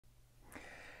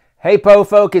Hey Po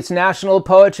folk, it's National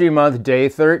Poetry Month, day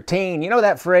 13. You know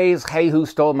that phrase, hey, who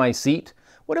stole my seat?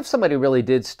 What if somebody really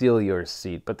did steal your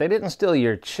seat, but they didn't steal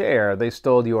your chair, they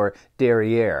stole your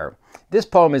derriere? This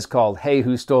poem is called Hey,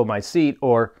 Who Stole My Seat,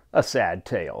 or A Sad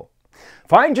Tale.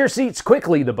 Find your seats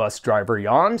quickly, the bus driver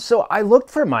yawned. So I looked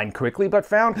for mine quickly, but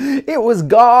found it was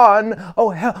gone.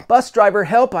 Oh, bus driver,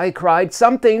 help, I cried.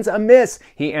 Something's amiss.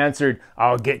 He answered,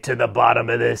 I'll get to the bottom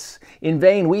of this. In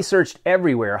vain, we searched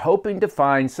everywhere, hoping to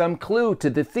find some clue to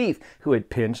the thief who had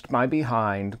pinched my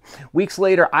behind. Weeks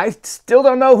later, I still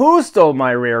don't know who stole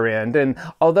my rear end. And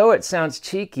although it sounds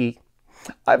cheeky,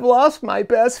 I've lost my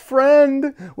best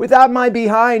friend. Without my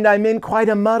behind, I'm in quite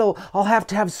a muddle. I'll have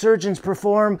to have surgeons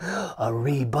perform a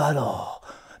rebuttal.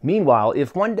 Meanwhile,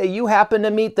 if one day you happen to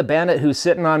meet the bandit who's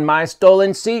sitting on my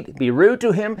stolen seat, be rude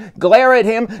to him, glare at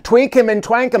him, twink him and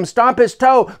twank him, stomp his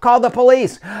toe, call the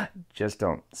police. Just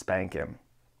don't spank him.